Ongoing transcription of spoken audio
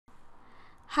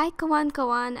Hi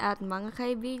kawan at mga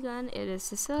kaibigan, it is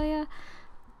Cecilia.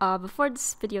 Before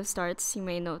this video starts, you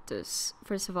may notice,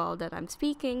 first of all, that I'm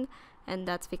speaking, and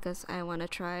that's because I want to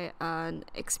try an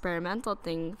experimental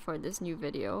thing for this new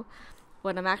video.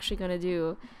 What I'm actually gonna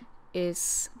do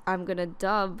is I'm gonna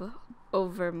dub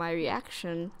over my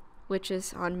reaction, which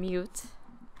is on mute,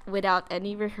 without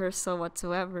any rehearsal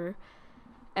whatsoever,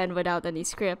 and without any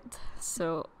script.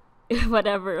 So,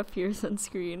 whatever appears on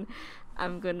screen,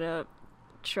 I'm gonna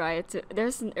try to.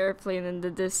 There's an airplane in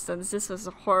the distance. This was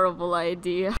a horrible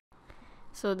idea.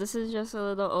 So this is just a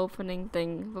little opening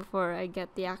thing before I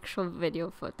get the actual video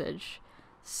footage.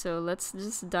 So let's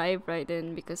just dive right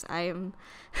in because I'm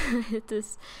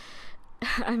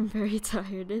very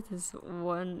tired. It is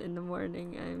 1 in the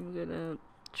morning. I'm gonna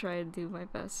try to do my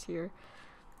best here.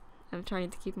 I'm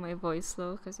trying to keep my voice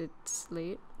low because it's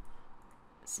late.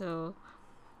 So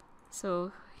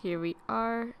here we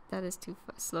are. That is too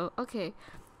slow. Okay.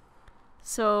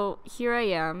 So here I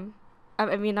am.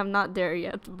 I mean, I'm not there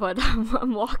yet, but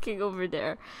I'm walking over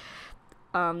there.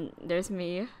 There's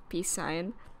me, peace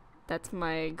sign. That's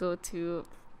my go-to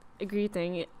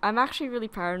greeting. I'm actually really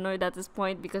paranoid at this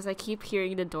point because I keep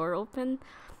hearing the door open.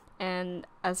 And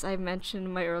as I mentioned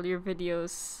in my earlier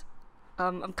videos,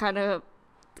 I'm kind of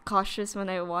cautious when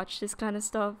I watch this kind of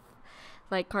stuff,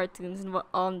 like cartoons and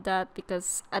all that,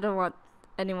 because I don't want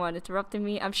anyone interrupting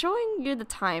me. I'm showing you the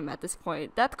time at this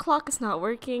point. That clock is not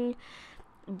working,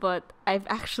 but I've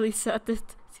actually set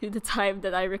it to the time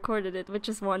that I recorded it, which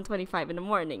is 1:25 in the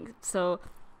morning. So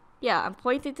yeah, I'm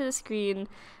pointing to the screen.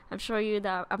 I'm showing you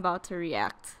that I'm about to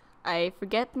react. I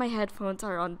forget my headphones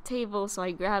are on the table, so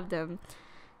I grab them.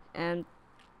 And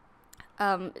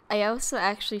I also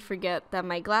actually forget that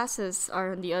my glasses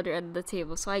are on the other end of the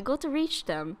table, so I go to reach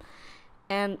them.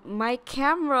 And my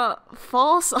camera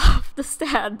falls off the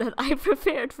stand that I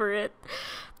prepared for it.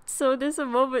 So there's a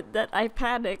moment that I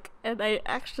panic and I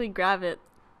actually grab it.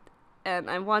 And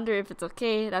I wonder if it's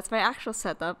okay. That's my actual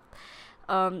setup.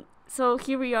 So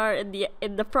here we are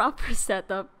in the proper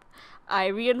setup. I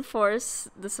reinforce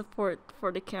the support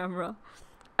for the camera.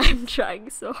 I'm trying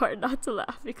so hard not to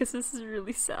laugh because this is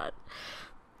really sad.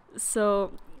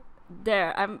 So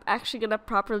there, I'm actually gonna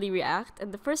properly react,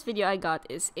 and the first video I got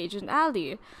is Ejen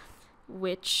Ali,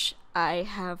 which I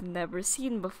have never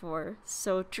seen before.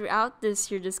 So throughout this,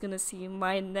 you're just gonna see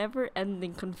my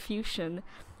never-ending confusion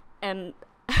and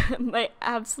my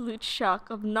absolute shock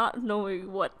of not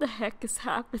knowing what the heck is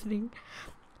happening.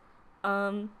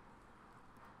 Funny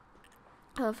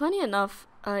enough,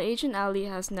 Ejen Ali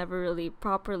has never really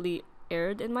properly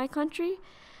aired in my country.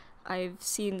 I've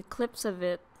seen clips of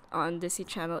it on Disney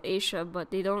Channel Asia,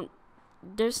 but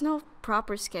there's no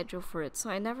proper schedule for it, so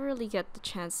I never really get the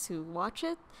chance to watch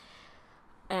it.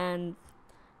 And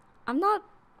I'm not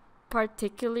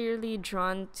particularly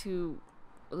drawn to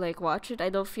watch it. I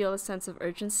don't feel a sense of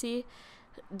urgency,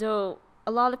 though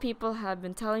a lot of people have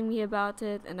been telling me about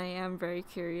it, and I am very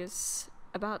curious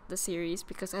about the series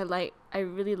because I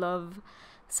really love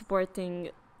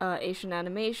supporting Asian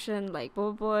animation like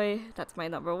Boy. That's my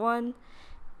number one.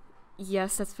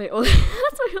 Yes, that's my only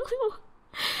that's my only one.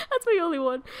 That's my only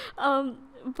one.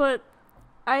 But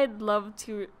I'd love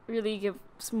to really give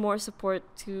some more support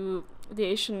to the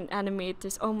Asian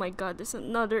animators. Oh my god, there's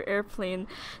another airplane.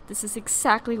 This is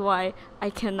exactly why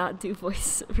I cannot do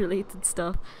voice related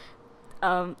stuff.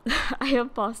 I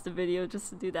have paused the video just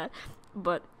to do that.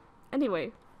 But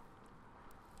anyway,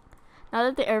 now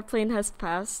that the airplane has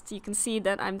passed, you can see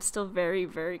that I'm still very,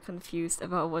 very confused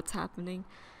about what's happening.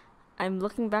 I'm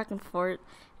looking back and forth,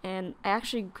 and I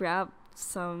actually grabbed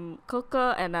some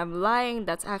coca, and I'm lying,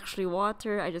 that's actually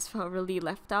water. I just felt really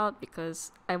left out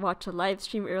because I watched a live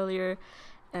stream earlier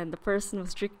and the person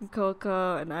was drinking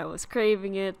coca and I was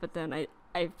craving it, but then I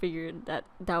figured that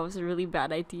was a really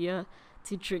bad idea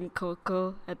to drink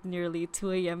cocoa at nearly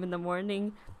 2 a.m. in the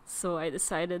morning, so I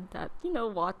decided that,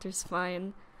 water's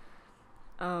fine.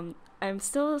 I'm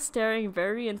still staring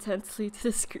very intensely to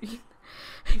the screen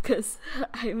because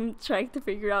I'm trying to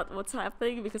figure out what's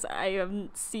happening because I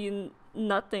haven't seen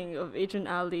nothing of Ejen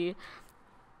Ali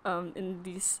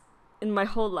in my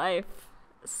whole life.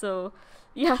 So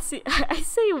yeah, see, I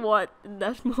say what in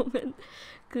that moment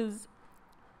because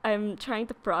I'm trying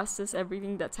to process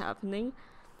everything that's happening,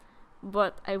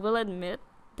 but I will admit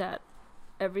that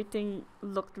everything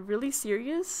looked really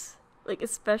serious,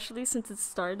 especially since it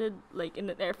started in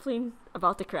an airplane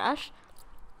about to crash.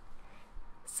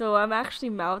 So I'm actually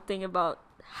mouthing about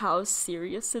how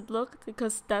serious it looked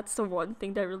because that's the one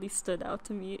thing that really stood out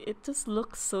to me. It just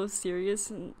looks so serious,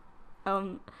 and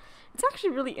it's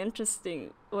actually really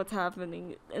interesting what's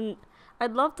happening, and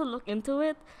I'd love to look into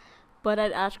it, but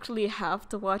I'd actually have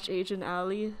to watch Ejen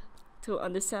Ali to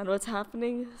understand what's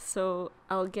happening, so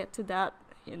I'll get to that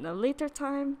in a later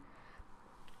time.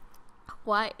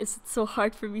 Why is it so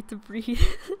hard for me to breathe?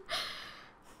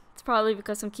 It's probably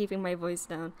because I'm keeping my voice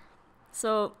down.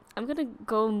 So I'm gonna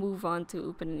move on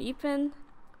to Upin Ipin,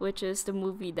 which is the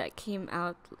movie that came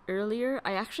out earlier.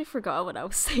 I actually forgot what I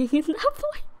was saying in that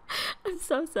point. I'm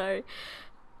so sorry.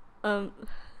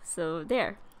 So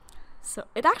there. So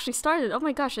it actually started. Oh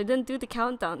my gosh, I didn't do the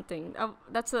countdown thing.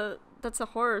 That's a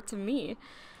horror to me.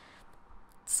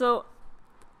 So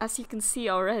as you can see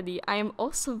already, I am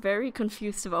also very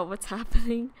confused about what's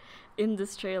happening in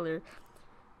this trailer,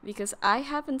 because I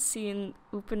haven't seen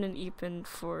Upin and Ipin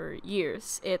for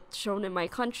years. It's shown in my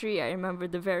country. I remember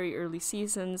the very early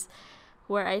seasons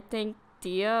where I think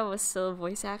Tia was still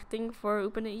voice acting for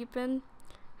Upin and Ipin,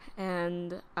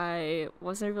 and I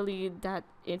wasn't really that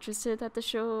interested at the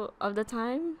show of the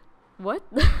time. What?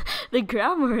 The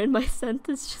grammar in my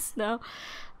sentence just now.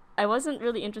 I wasn't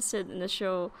really interested in the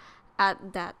show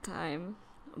at that time,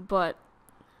 but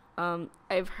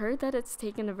I've heard that it's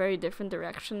taken a very different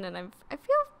direction, and I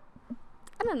feel,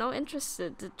 I don't know,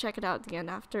 interested to check it out again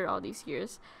after all these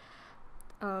years.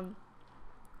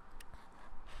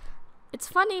 It's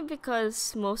funny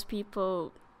because most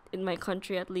people in my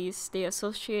country, at least, they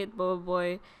associate Bobo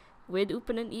Boy with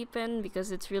Upin and Ipin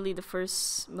because it's really the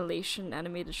first Malaysian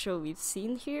animated show we've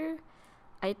seen here.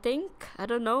 I think, I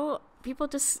don't know, people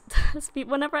just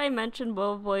whenever I mention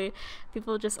Bobo Boy,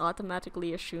 people just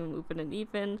automatically assume Upin and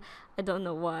Ipin. I don't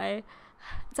know why.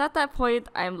 It's at that point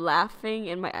I'm laughing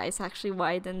and my eyes actually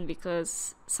widen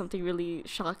because something really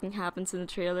shocking happens in the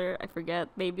trailer. I forget,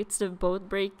 maybe it's the boat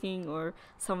breaking or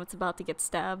someone's about to get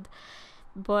stabbed.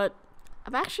 But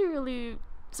I'm actually really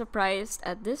surprised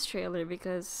at this trailer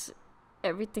because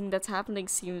everything that's happening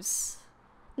seems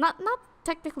not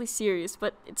technically serious,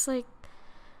 but it's like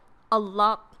a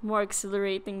lot more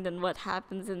exhilarating than what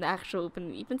happens in the actual Upin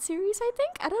and Ipin series, I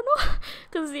think. I don't know.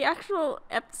 Because the actual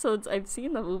episodes I've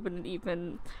seen of Upin and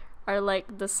Ipin are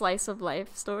like the slice of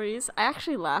life stories. I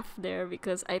actually laughed there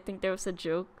because I think there was a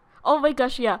joke. Oh my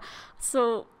gosh, yeah.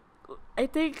 So I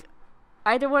think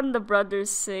either one of the brothers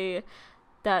say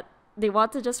that they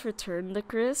want to just return the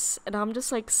Keris, and I'm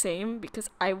just like, same, because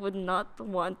I would not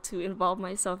want to involve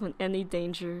myself in any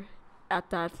danger at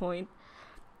that point.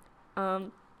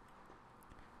 I'm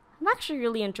actually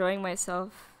really enjoying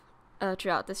myself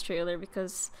throughout this trailer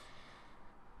because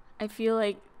I feel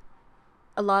like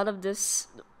a lot of this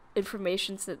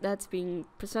information that's being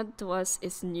presented to us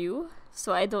is new,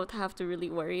 so I don't have to really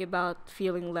worry about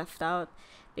feeling left out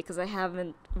because I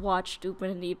haven't watched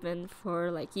Upin and Ipin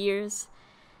for like years.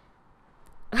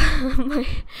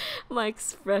 my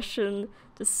expression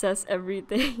just says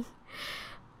everything.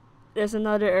 There's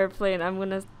another airplane. I'm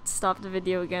gonna stop the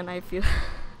video again, I feel.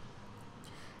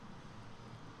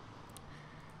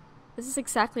 This is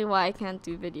exactly why I can't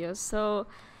do videos. So,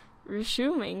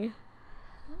 resuming,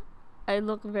 I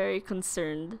look very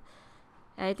concerned.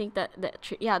 And I think that the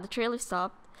trailer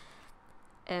stopped,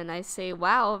 and I say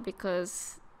wow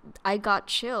because I got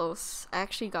chills. I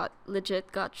actually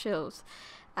legit got chills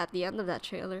at the end of that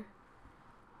trailer.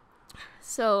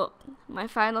 So, my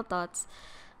final thoughts.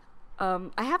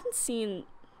 I haven't seen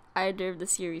either of the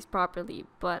series properly,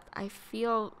 but I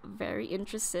feel very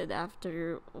interested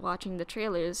after watching the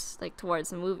trailers, like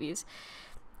towards the movies.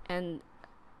 And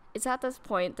it's at this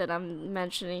point that I'm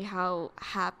mentioning how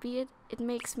happy it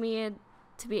makes me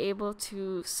to be able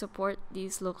to support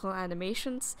these local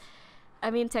animations. I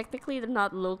mean, technically they're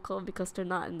not local because they're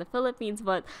not in the Philippines,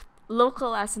 but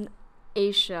local as in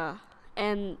Asia.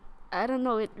 And I don't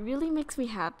know, it really makes me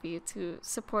happy to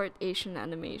support Asian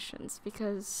animations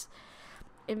because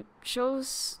it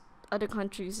shows other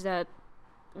countries that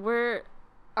our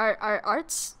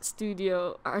arts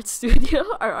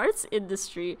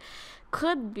industry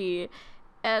could be,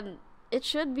 and it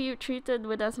should be treated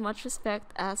with as much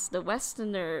respect as the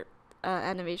Westerner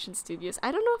animation studios.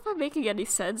 I don't know if I'm making any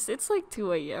sense. It's like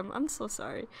 2 a.m. I'm so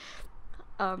sorry.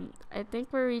 I think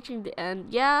we're reaching the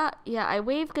end. Yeah, I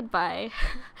wave goodbye.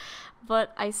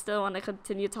 But I still want to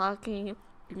continue talking.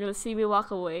 You're gonna see me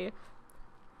walk away.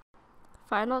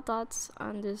 Final thoughts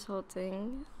on this whole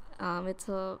thing. It's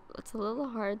a little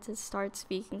hard to start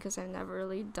speaking because I've never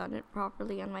really done it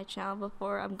properly on my channel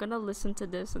before. I'm gonna listen to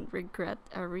this and regret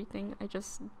everything I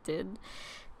just did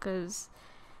because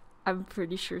I'm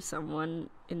pretty sure someone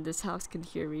in this house can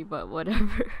hear me, but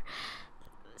whatever.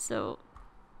 So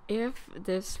if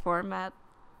this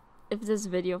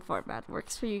video format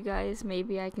works for you guys,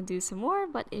 maybe I can do some more.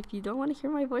 But if you don't want to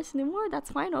hear my voice anymore,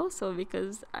 that's fine also,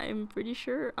 because I'm pretty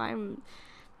sure I'm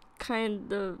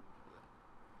kind of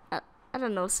I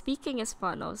don't know, speaking is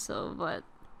fun also, but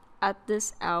at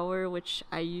this hour, which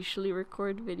I usually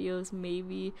record videos,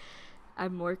 maybe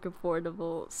I'm more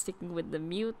comfortable sticking with the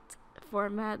mute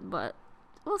format, but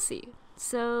we'll see.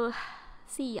 So,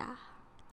 see ya.